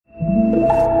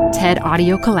TED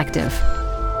Audio Collective.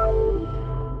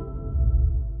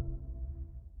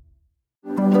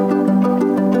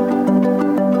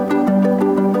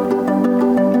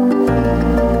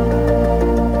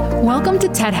 Welcome to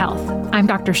TED Health. I'm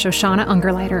Dr. Shoshana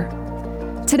Ungerleider.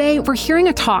 Today, we're hearing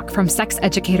a talk from sex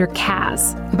educator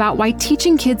Kaz about why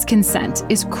teaching kids consent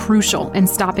is crucial in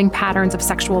stopping patterns of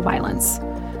sexual violence.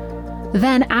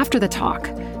 Then, after the talk,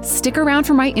 stick around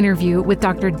for my interview with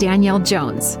Dr. Danielle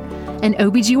Jones, an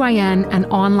OBGYN and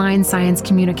online science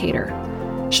communicator.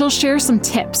 She'll share some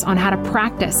tips on how to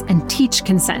practice and teach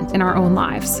consent in our own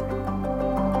lives.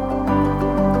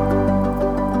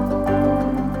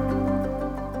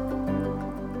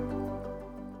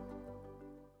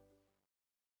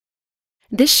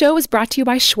 This show is brought to you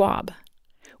by Schwab.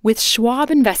 With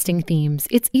Schwab investing themes,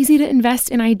 it's easy to invest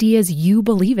in ideas you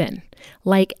believe in,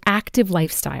 like active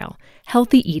lifestyle,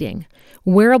 healthy eating,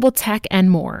 wearable tech,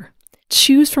 and more.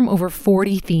 Choose from over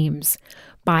 40 themes.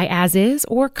 Buy as is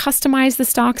or customize the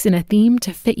stocks in a theme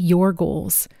to fit your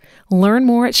goals. Learn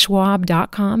more at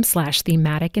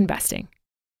schwab.com/thematic investing.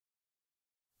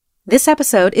 This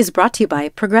episode is brought to you by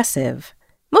Progressive.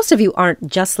 Most of you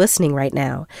aren't just listening right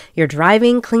now. You're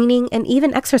driving, cleaning, and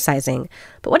even exercising.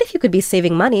 But what if you could be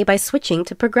saving money by switching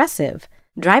to Progressive?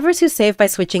 Drivers who save by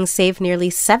switching save nearly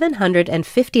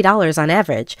 $750 on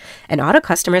average, and auto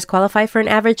customers qualify for an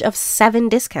average of 7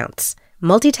 discounts.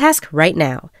 Multitask right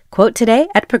now. Quote today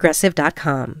at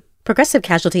Progressive.com. Progressive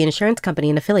Casualty Insurance Company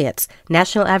and Affiliates.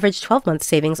 National average 12-month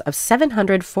savings of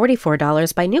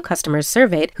 $744 by new customers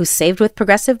surveyed who saved with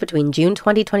Progressive between June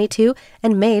 2022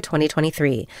 and May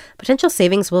 2023. Potential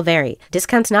savings will vary.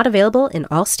 Discounts not available in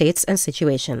all states and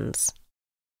situations.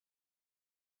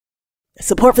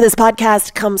 Support for this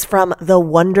podcast comes from The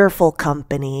Wonderful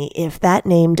Company. If that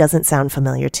name doesn't sound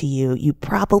familiar to you, you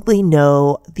probably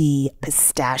know the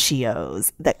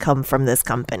pistachios that come from this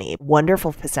company.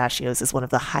 Wonderful Pistachios is one of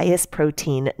the highest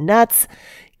protein nuts.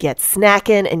 Get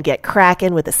snacking and get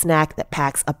cracking with a snack that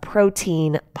packs a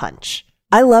protein punch.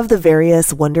 I love the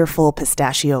various wonderful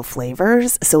pistachio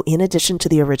flavors. So in addition to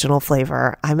the original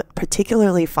flavor, I'm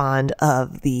particularly fond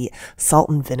of the salt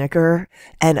and vinegar,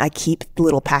 and I keep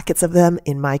little packets of them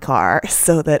in my car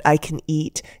so that I can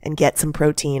eat and get some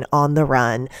protein on the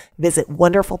run. Visit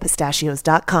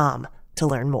wonderfulpistachios.com to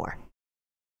learn more.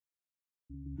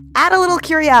 Add a little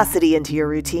curiosity into your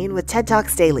routine with TED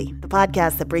Talks Daily, the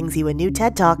podcast that brings you a new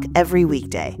TED Talk every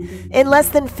weekday. In less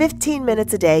than 15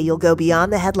 minutes a day, you'll go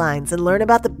beyond the headlines and learn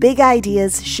about the big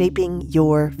ideas shaping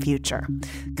your future.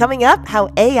 Coming up, how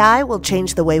AI will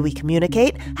change the way we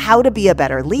communicate, how to be a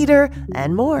better leader,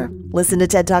 and more. Listen to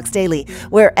TED Talks Daily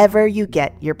wherever you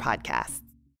get your podcasts.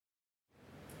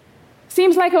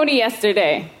 Seems like only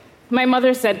yesterday, my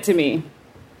mother said to me,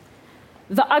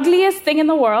 "The ugliest thing in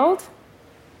the world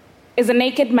is a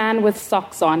naked man with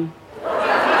socks on."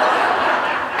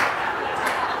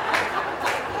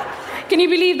 Can you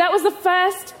believe that was the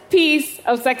first piece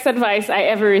of sex advice I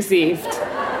ever received?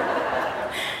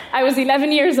 I was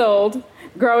 11 years old,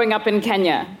 growing up in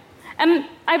Kenya. And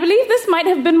I believe this might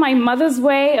have been my mother's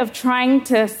way of trying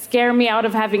to scare me out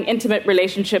of having intimate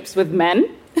relationships with men.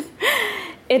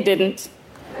 It didn't.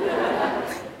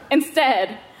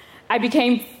 Instead, I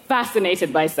became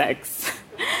fascinated by sex.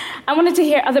 I wanted to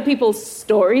hear other people's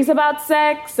stories about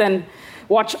sex and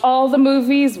watch all the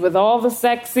movies with all the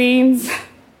sex scenes.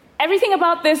 Everything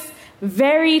about this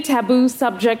very taboo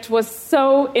subject was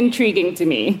so intriguing to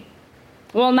me.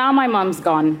 Well, now my mom's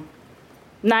gone.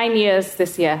 9 years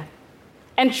this year.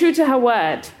 And true to her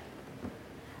word,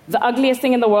 the ugliest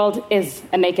thing in the world is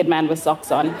a naked man with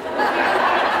socks on.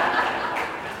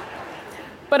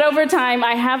 But over time,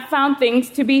 I have found things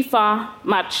to be far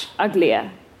much uglier.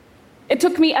 It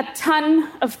took me a ton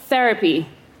of therapy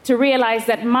to realize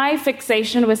that my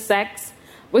fixation with sex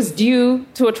was due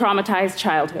to a traumatized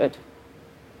childhood.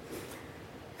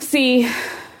 See,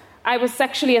 I was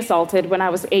sexually assaulted when I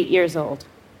was 8 years old.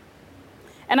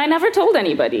 And I never told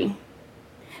anybody.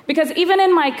 Because even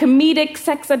in my comedic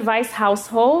sex advice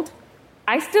household,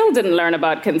 I still didn't learn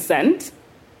about consent.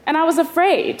 And I was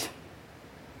afraid.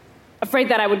 Afraid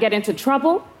that I would get into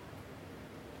trouble.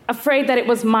 Afraid that it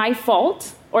was my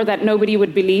fault or that nobody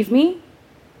would believe me.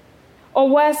 Or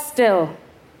worse still,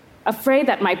 afraid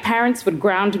that my parents would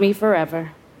ground me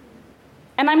forever.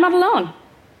 And I'm not alone.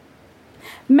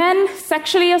 Men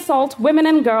sexually assault women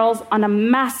and girls on a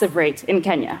massive rate in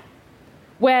Kenya,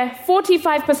 where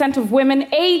 45% of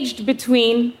women aged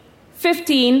between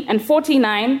 15 and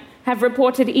 49 have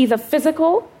reported either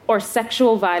physical or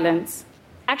sexual violence.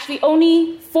 Actually,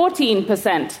 only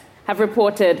 14% have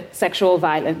reported sexual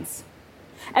violence.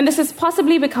 And this is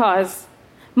possibly because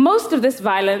Most of this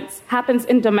violence happens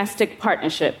in domestic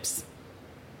partnerships,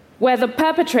 where the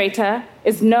perpetrator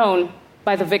is known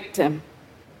by the victim.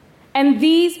 And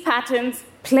these patterns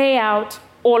play out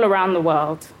all around the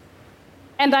world.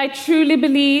 And I truly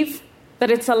believe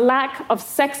that it's a lack of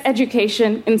sex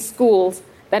education in schools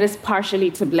that is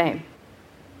partially to blame.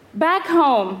 Back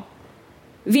home,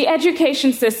 the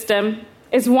education system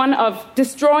is one of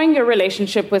destroying your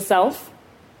relationship with self,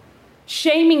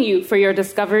 shaming you for your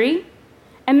discovery,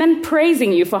 and then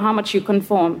praising you for how much you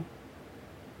conform.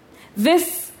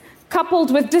 This,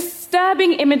 coupled with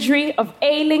disturbing imagery of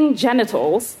ailing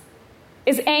genitals,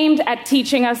 is aimed at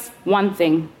teaching us one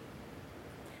thing: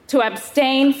 to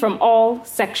abstain from all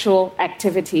sexual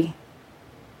activity.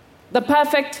 The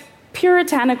perfect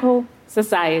puritanical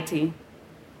society.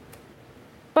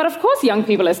 But of course young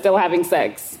people are still having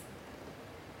sex.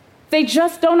 They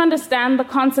just don't understand the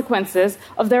consequences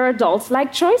of their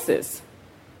adult-like choices.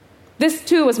 This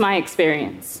too was my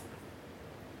experience.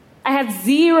 I had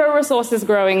zero resources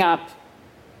growing up,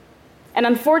 and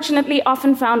unfortunately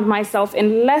often found myself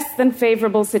in less than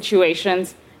favorable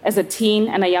situations as a teen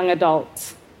and a young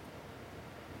adult.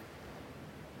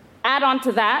 Add on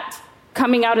to that,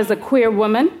 coming out as a queer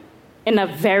woman in a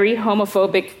very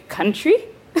homophobic country.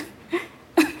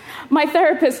 My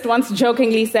therapist once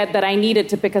jokingly said that I needed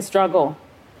to pick a struggle.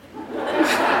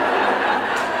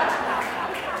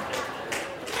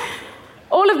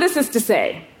 All of this is to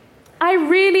say, I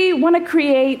really want to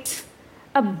create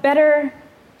a better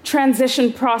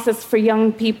transition process for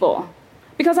young people,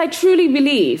 because I truly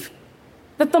believe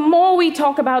that the more we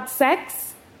talk about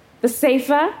sex, the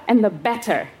safer and the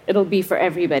better it'll be for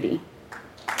everybody.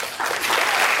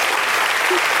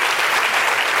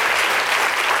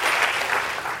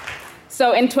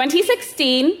 So in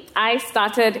 2016, I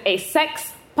started a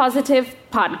sex-positive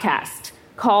podcast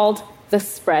called The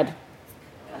Spread,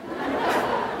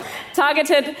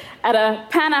 targeted at a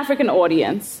Pan-African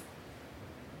audience.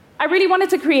 I really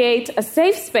wanted to create a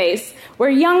safe space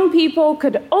where young people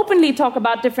could openly talk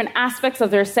about different aspects of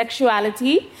their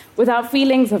sexuality without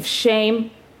feelings of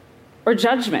shame or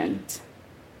judgment.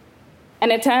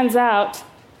 And it turns out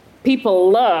people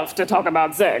love to talk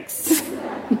about sex.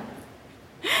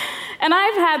 And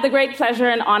I've had the great pleasure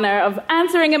and honor of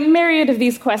answering a myriad of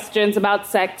these questions about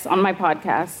sex on my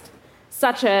podcast,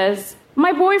 such as,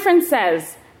 my boyfriend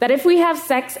says that if we have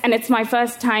sex and it's my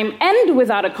first time and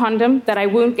without a condom, that I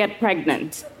won't get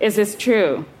pregnant. Is this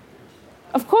true?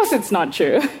 Of course it's not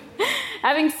true.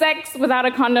 Having sex without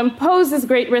a condom poses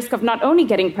great risk of not only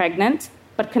getting pregnant,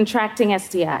 but contracting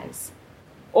STIs.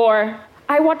 Or,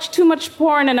 I watch too much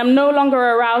porn and I'm no longer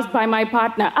aroused by my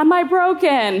partner. Am I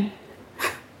broken?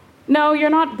 No, you're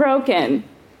not broken.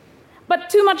 But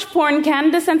too much porn can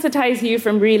desensitize you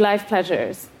from real-life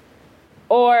pleasures.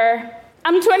 Or,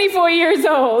 I'm 24 years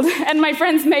old and my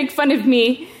friends make fun of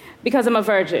me because I'm a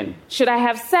virgin. Should I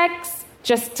have sex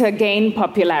just to gain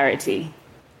popularity?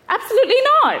 Absolutely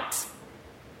not.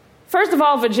 First of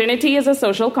all, virginity is a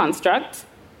social construct.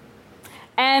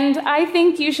 And I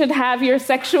think you should have your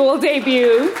sexual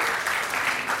debut,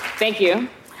 thank you,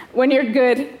 when you're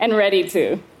good and ready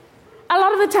to. A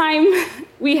lot of the time,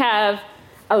 we have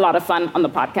a lot of fun on the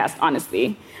podcast,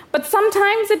 honestly. But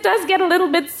sometimes it does get a little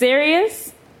bit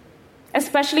serious,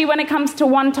 especially when it comes to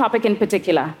one topic in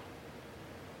particular: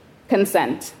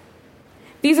 consent.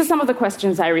 These are some of the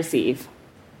questions I receive.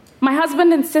 My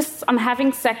husband insists on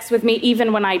having sex with me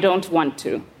even when I don't want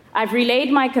to. I've relayed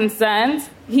my concerns.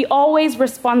 He always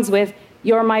responds with,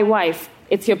 "You're my wife.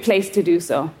 It's your place to do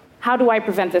so. How do I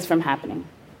prevent this from happening?"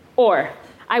 Or,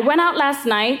 I went out last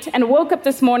night and woke up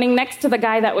this morning next to the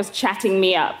guy that was chatting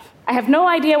me up. I have no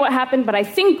idea what happened, but I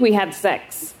think we had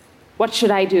sex. What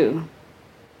should I do?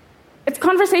 It's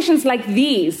conversations like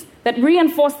these that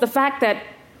reinforce the fact that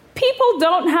people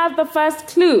don't have the first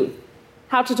clue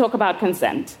how to talk about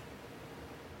consent.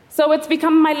 So it's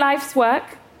become my life's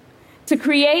work to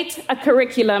create a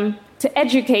curriculum to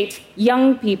educate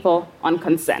young people on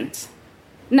consent.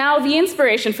 Now, the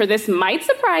inspiration for this might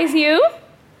surprise you,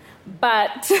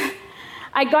 but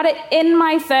I got it in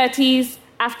my 30s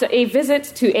after a visit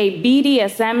to a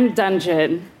BDSM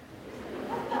dungeon.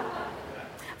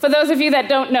 For those of you that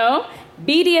don't know,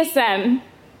 BDSM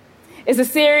is a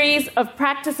series of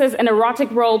practices in erotic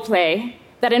role play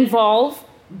that involve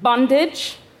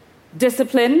bondage,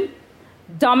 discipline,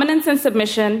 dominance and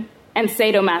submission, and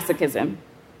sadomasochism.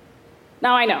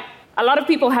 Now, I know, a lot of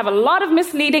people have a lot of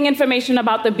misleading information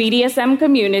about the BDSM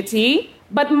community,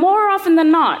 but more often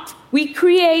than not, we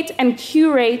create and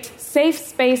curate safe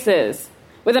spaces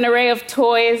with an array of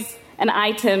toys and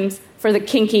items for the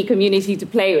kinky community to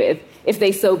play with, if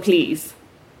they so please.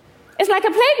 It's like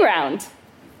a playground.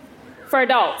 for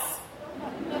adults.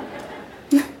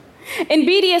 In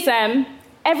BDSM,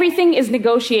 everything is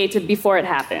negotiated before it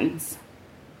happens.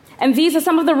 And these are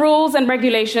some of the rules and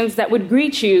regulations that would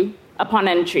greet you upon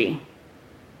entry.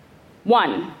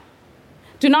 1,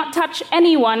 do not touch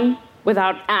anyone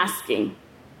without asking.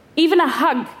 Even a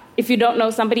hug, if you don't know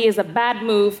somebody, is a bad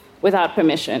move without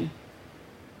permission.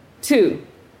 2,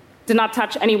 do not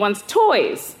touch anyone's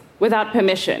toys without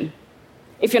permission.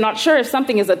 If you're not sure if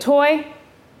something is a toy,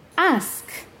 ask.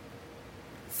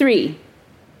 3,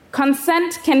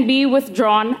 consent can be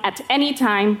withdrawn at any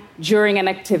time during an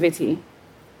activity.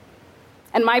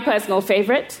 And my personal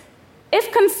favorite,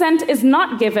 if consent is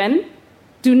not given,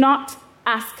 do not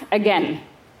ask again.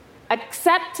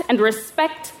 Accept and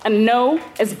respect a no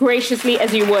as graciously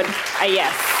as you would a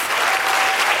yes.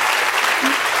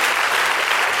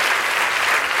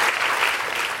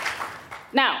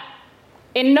 Now,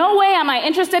 in no way am I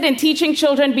interested in teaching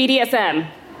children BDSM.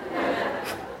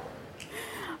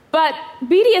 But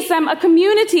BDSM, a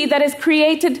community that is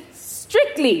created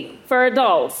strictly for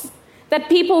adults, that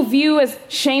people view as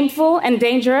shameful and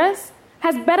dangerous,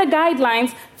 has better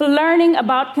guidelines for learning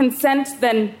about consent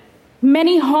than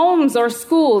many homes or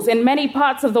schools in many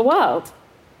parts of the world.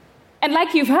 And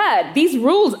like you've heard, these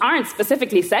rules aren't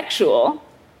specifically sexual,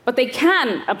 but they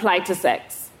can apply to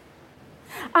sex.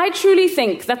 I truly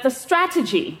think that the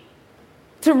strategy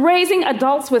to raising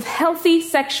adults with healthy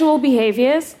sexual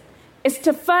behaviors is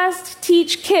to first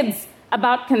teach kids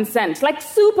about consent, like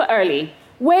super early,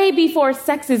 way before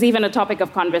sex is even a topic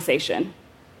of conversation.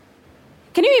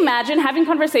 Can you imagine having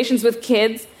conversations with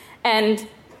kids and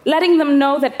letting them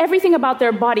know that everything about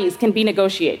their bodies can be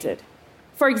negotiated?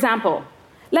 For example,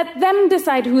 let them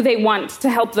decide who they want to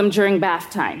help them during bath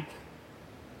time.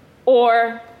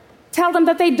 Or tell them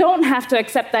that they don't have to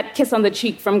accept that kiss on the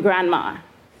cheek from grandma.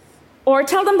 Or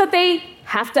tell them that they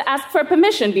have to ask for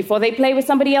permission before they play with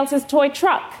somebody else's toy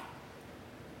truck.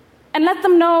 And let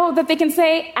them know that they can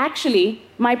say, actually,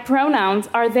 my pronouns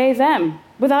are they, them,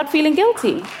 without feeling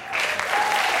guilty.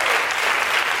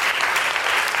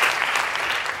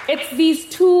 It's these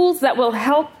tools that will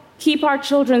help keep our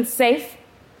children safe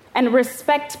and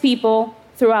respect people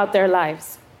throughout their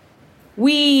lives.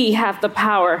 We have the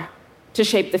power to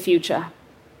shape the future.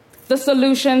 The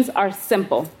solutions are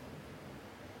simple.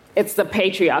 It's the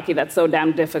patriarchy that's so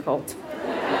damn difficult.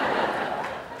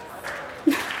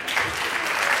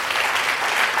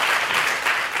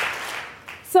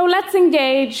 So let's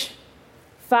engage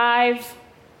 5,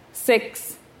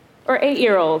 6, or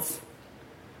 8-year-olds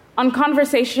on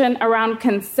conversation around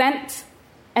consent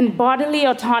and bodily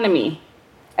autonomy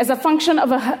as a function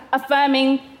of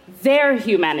affirming their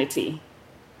humanity,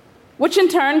 which in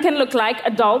turn can look like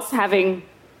adults having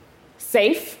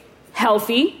safe,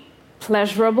 healthy,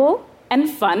 pleasurable, and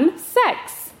fun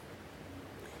sex.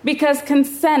 Because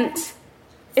consent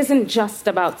isn't just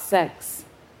about sex.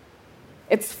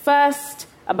 It's first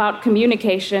about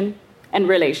communication and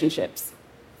relationships.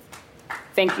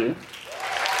 Thank you.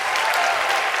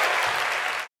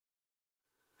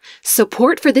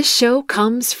 Support for this show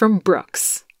comes from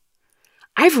Brooks.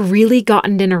 I've really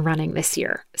gotten into running this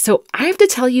year, so I have to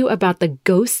tell you about the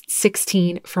Ghost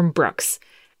 16 from Brooks,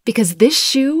 because this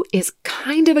shoe is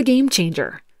kind of a game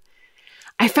changer.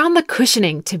 I found the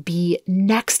cushioning to be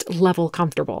next level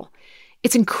comfortable.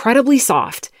 It's incredibly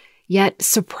soft, yet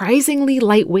surprisingly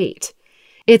lightweight.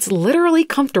 It's literally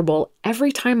comfortable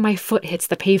every time my foot hits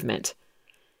the pavement.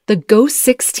 The Ghost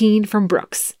 16 from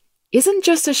Brooks isn't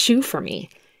just a shoe for me.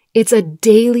 It's a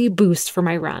daily boost for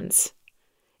my runs.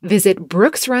 Visit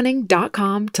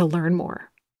brooksrunning.com to learn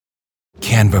more.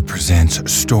 Canva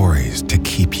presents stories to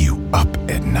keep you up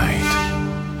at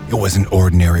night. It was an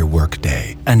ordinary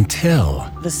workday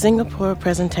until... The Singapore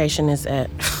presentation is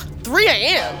at 3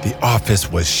 a.m. The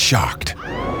office was shocked.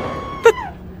 But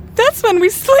that's when we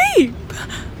sleep.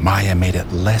 Maya made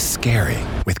it less scary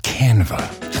with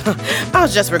Canva. I'll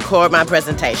just record my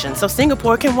presentation so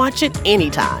Singapore can watch it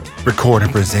anytime. Record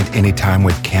and present anytime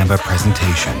with Canva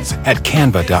presentations at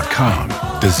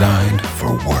canva.com. Designed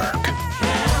for work.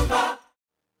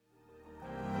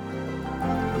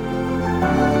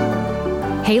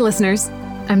 Hey listeners,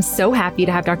 I'm so happy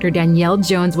to have Dr. Danielle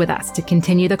Jones with us to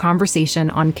continue the conversation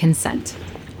on consent.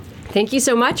 Thank you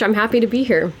so much. I'm happy to be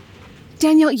here.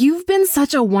 Danielle, you've been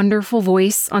such a wonderful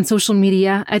voice on social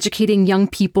media, educating young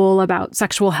people about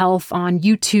sexual health on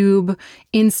YouTube,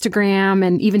 Instagram,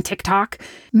 and even TikTok.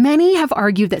 Many have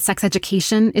argued that sex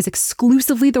education is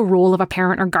exclusively the role of a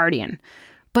parent or guardian.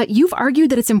 But you've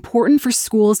argued that it's important for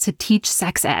schools to teach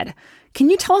sex ed. Can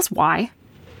you tell us why?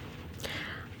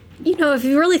 If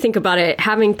you really think about it,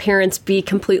 having parents be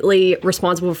completely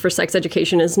responsible for sex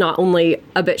education is not only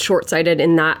a bit short-sighted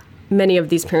in that many of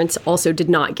these parents also did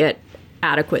not get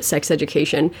adequate sex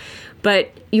education,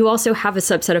 but you also have a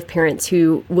subset of parents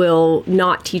who will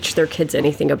not teach their kids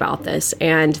anything about this.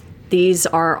 And these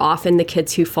are often the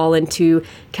kids who fall into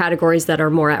categories that are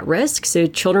more at risk. So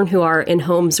children who are in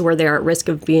homes where they're at risk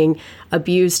of being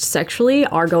abused sexually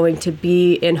are going to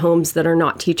be in homes that are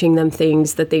not teaching them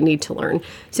things that they need to learn.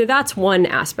 So that's one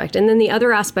aspect. And then the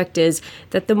other aspect is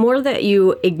that the more that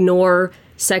you ignore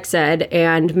sex ed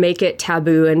and make it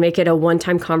taboo and make it a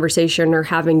one-time conversation or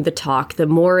having the talk, the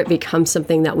more it becomes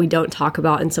something that we don't talk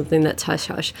about and something that's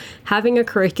hush-hush. Having a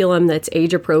curriculum that's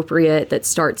age-appropriate, that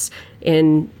starts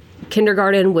in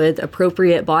kindergarten with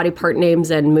appropriate body part names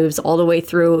and moves all the way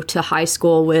through to high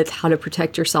school with how to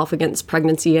protect yourself against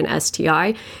pregnancy and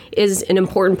STI is an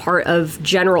important part of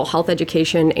general health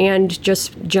education and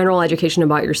just general education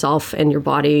about yourself and your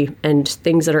body and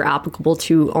things that are applicable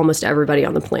to almost everybody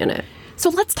on the planet. So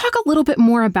let's talk a little bit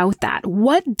more about that.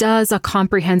 What does a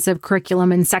comprehensive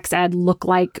curriculum in sex ed look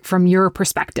like from your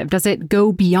perspective? Does it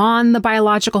go beyond the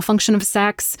biological function of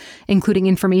sex, including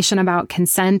information about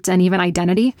consent and even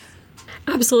identity?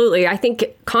 Absolutely. I think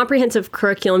comprehensive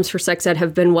curriculums for sex ed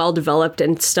have been well developed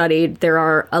and studied. There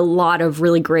are a lot of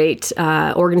really great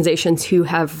organizations who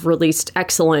have released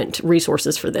excellent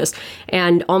resources for this.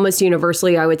 And almost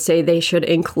universally, I would say they should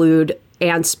include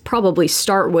and probably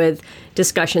start with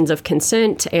discussions of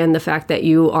consent and the fact that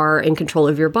you are in control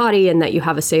of your body and that you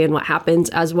have a say in what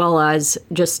happens, as well as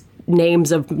just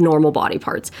names of normal body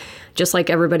parts, just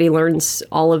like everybody learns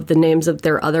all of the names of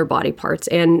their other body parts.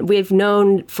 And we've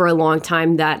known for a long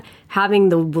time that having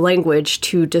the language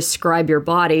to describe your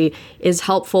body is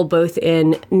helpful both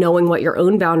in knowing what your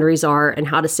own boundaries are and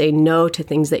how to say no to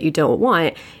things that you don't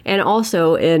want, and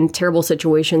also in terrible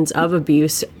situations of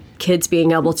abuse, kids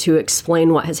being able to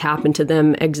explain what has happened to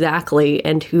them exactly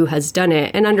and who has done it,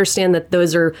 and understand that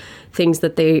those are things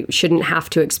that they shouldn't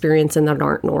have to experience and that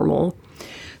aren't normal.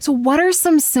 So what are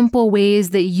some simple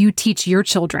ways that you teach your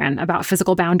children about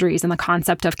physical boundaries and the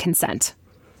concept of consent?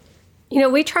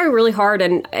 We try really hard,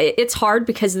 and it's hard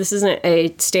because this isn't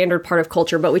a standard part of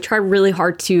culture, but we try really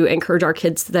hard to encourage our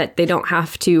kids that they don't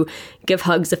have to give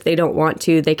hugs if they don't want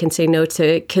to. They can say no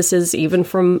to kisses, even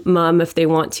from mom, if they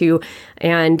want to.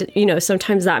 And,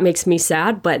 sometimes that makes me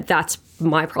sad, but that's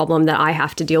my problem that I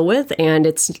have to deal with. And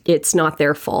it's not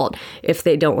their fault if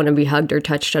they don't want to be hugged or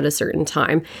touched at a certain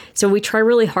time. So we try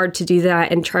really hard to do that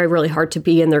and try really hard to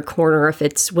be in their corner if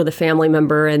it's with a family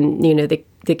member and,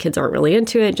 the kids aren't really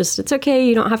into it. Just, it's okay.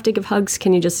 You don't have to give hugs. Do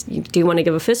you want to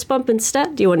give a fist bump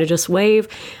instead? Do you want to just wave?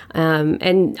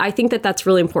 And I think that that's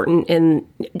really important in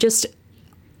just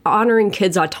honoring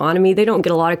kids' autonomy. They don't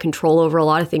get a lot of control over a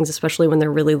lot of things, especially when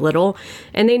they're really little.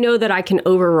 And they know that I can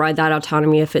override that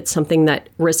autonomy if it's something that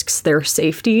risks their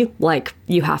safety, like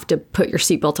you have to put your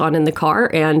seatbelt on in the car.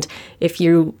 And if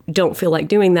you don't feel like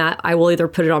doing that, I will either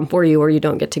put it on for you or you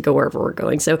don't get to go wherever we're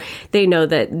going. So they know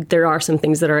that there are some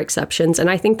things that are exceptions. And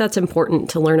I think that's important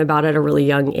to learn about at a really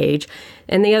young age.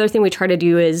 And the other thing we try to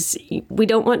do is we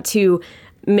don't want to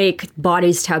make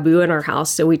bodies taboo in our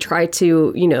house. So we try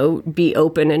to, be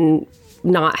open and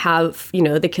not have,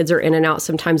 the kids are in and out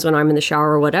sometimes when I'm in the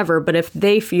shower or whatever. But if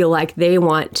they feel like they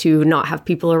want to not have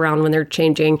people around when they're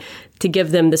changing, to give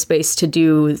them the space to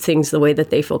do things the way that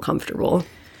they feel comfortable.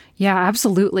 Yeah,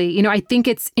 absolutely. I think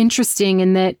it's interesting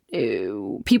in that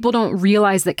people don't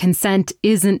realize that consent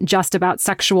isn't just about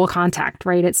sexual contact,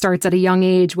 right? It starts at a young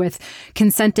age with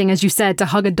consenting, as you said, to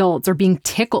hug adults or being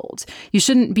tickled. You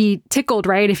shouldn't be tickled,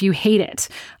 right, if you hate it.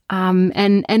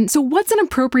 And so what's an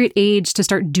appropriate age to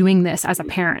start doing this as a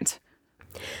parent?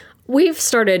 We've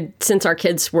started since our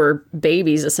kids were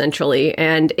babies, essentially,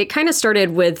 and it kind of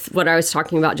started with what I was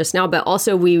talking about just now, but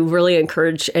also we really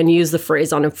encourage and use the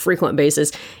phrase on a frequent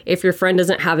basis. If your friend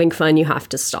isn't having fun, you have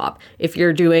to stop. If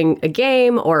you're doing a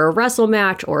game or a wrestle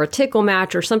match or a tickle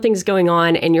match or something's going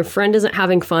on and your friend isn't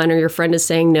having fun or your friend is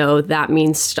saying no, that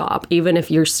means stop. Even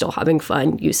if you're still having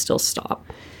fun, you still stop.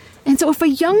 And so if a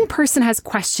young person has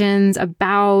questions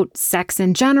about sex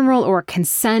in general or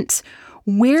consent,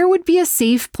 where would be a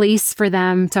safe place for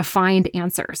them to find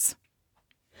answers?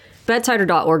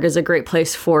 Bedsider.org is a great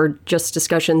place for just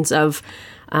discussions of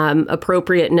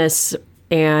appropriateness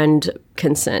and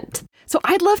consent. So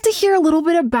I'd love to hear a little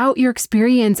bit about your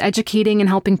experience educating and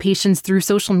helping patients through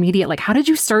social media. Like, how did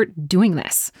you start doing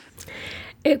this?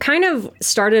 It kind of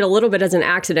started a little bit as an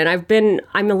accident.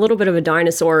 I'm a little bit of a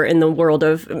dinosaur in the world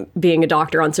of being a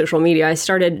doctor on social media. I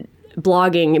started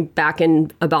blogging back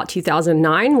in about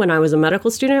 2009 when I was a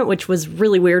medical student, which was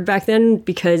really weird back then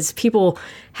because people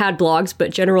had blogs,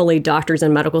 but generally doctors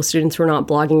and medical students were not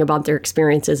blogging about their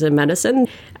experiences in medicine.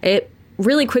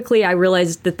 Really quickly, I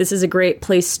realized that this is a great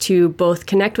place to both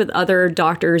connect with other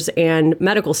doctors and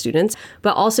medical students,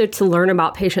 but also to learn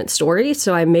about patient stories.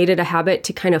 So I made it a habit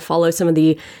to kind of follow some of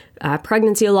the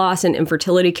pregnancy loss and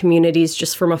infertility communities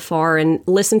just from afar and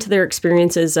listen to their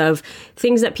experiences of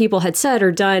things that people had said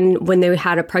or done when they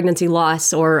had a pregnancy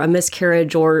loss or a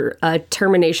miscarriage or a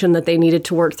termination that they needed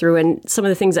to work through, and some of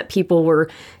the things that people were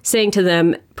saying to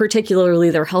them, particularly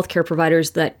their healthcare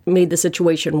providers, that made the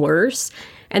situation worse.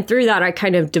 And through that, I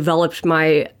kind of developed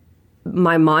my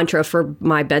mantra for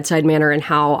my bedside manner and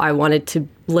how I wanted to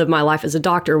live my life as a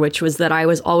doctor, which was that I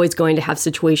was always going to have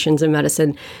situations in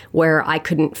medicine where I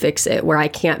couldn't fix it, where I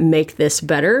can't make this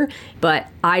better, but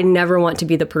I never want to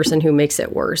be the person who makes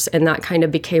it worse. And that kind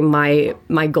of became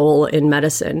my goal in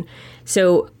medicine.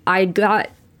 So I got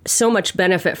so much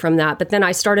benefit from that. But then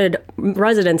I started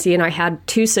residency and I had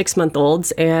 2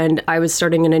 6-month-olds and I was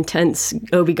starting an intense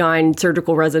OB-GYN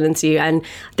surgical residency and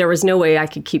there was no way I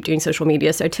could keep doing social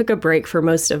media. So I took a break for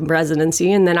most of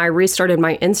residency and then I restarted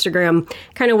my Instagram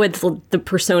kind of with the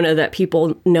persona that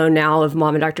people know now of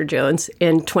Mom and Dr. Jones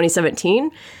in 2017.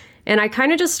 And I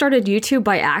kind of just started YouTube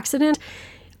by accident.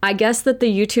 I guess that the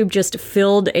YouTube just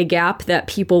filled a gap that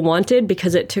people wanted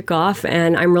because it took off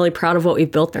and I'm really proud of what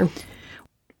we've built there.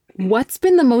 What's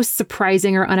been the most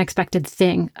surprising or unexpected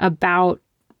thing about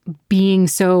being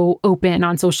so open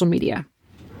on social media?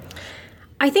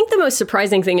 I think the most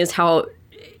surprising thing is how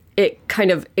it kind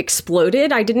of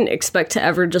exploded. I didn't expect to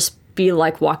ever just be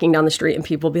like walking down the street and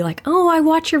people be like, oh, I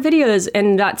watch your videos.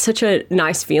 And that's such a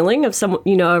nice feeling of some,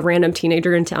 a random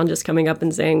teenager in town just coming up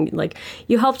and saying like,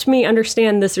 you helped me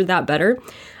understand this or that better.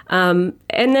 And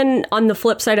then on the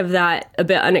flip side of that, a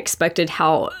bit unexpected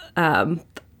how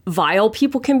vile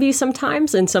people can be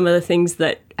sometimes and some of the things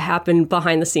that happen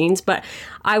behind the scenes. But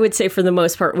I would say for the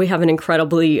most part, we have an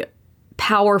incredibly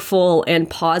powerful and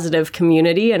positive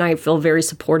community. And I feel very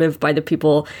supportive by the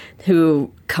people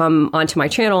who come onto my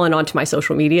channel and onto my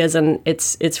social medias. And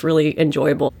it's really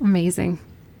enjoyable. Amazing.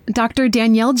 Dr.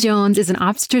 Danielle Jones is an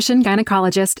obstetrician,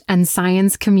 gynecologist, and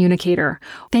science communicator.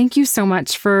 Thank you so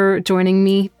much for joining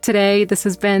me today. This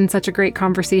has been such a great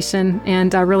conversation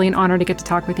and really an honor to get to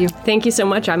talk with you. Thank you so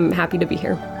much. I'm happy to be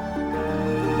here.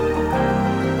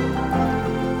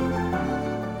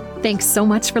 Thanks so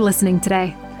much for listening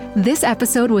today. This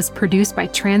episode was produced by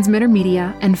Transmitter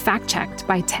Media and fact-checked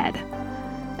by TED.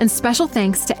 And special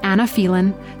thanks to Anna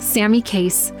Phelan, Sammy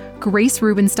Case, Grace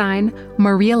Rubenstein,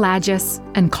 Maria Lagis,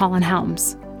 and Colin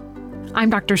Helms. I'm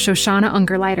Dr. Shoshana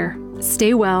Ungerleider.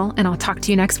 Stay well, and I'll talk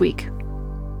to you next week.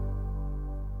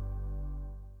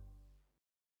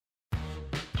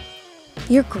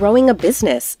 You're growing a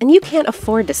business, and you can't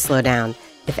afford to slow down.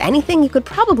 If anything, you could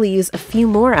probably use a few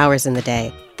more hours in the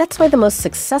day. That's why the most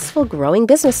successful growing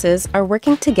businesses are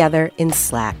working together in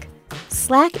Slack.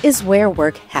 Slack is where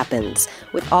work happens,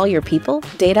 with all your people,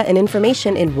 data, and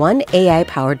information in one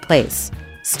AI-powered place.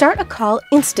 Start a call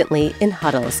instantly in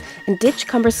huddles and ditch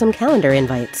cumbersome calendar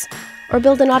invites. Or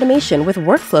build an automation with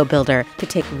Workflow Builder to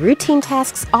take routine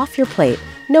tasks off your plate,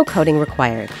 no coding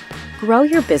required. Grow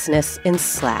your business in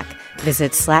Slack.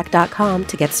 Visit slack.com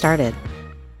to get started.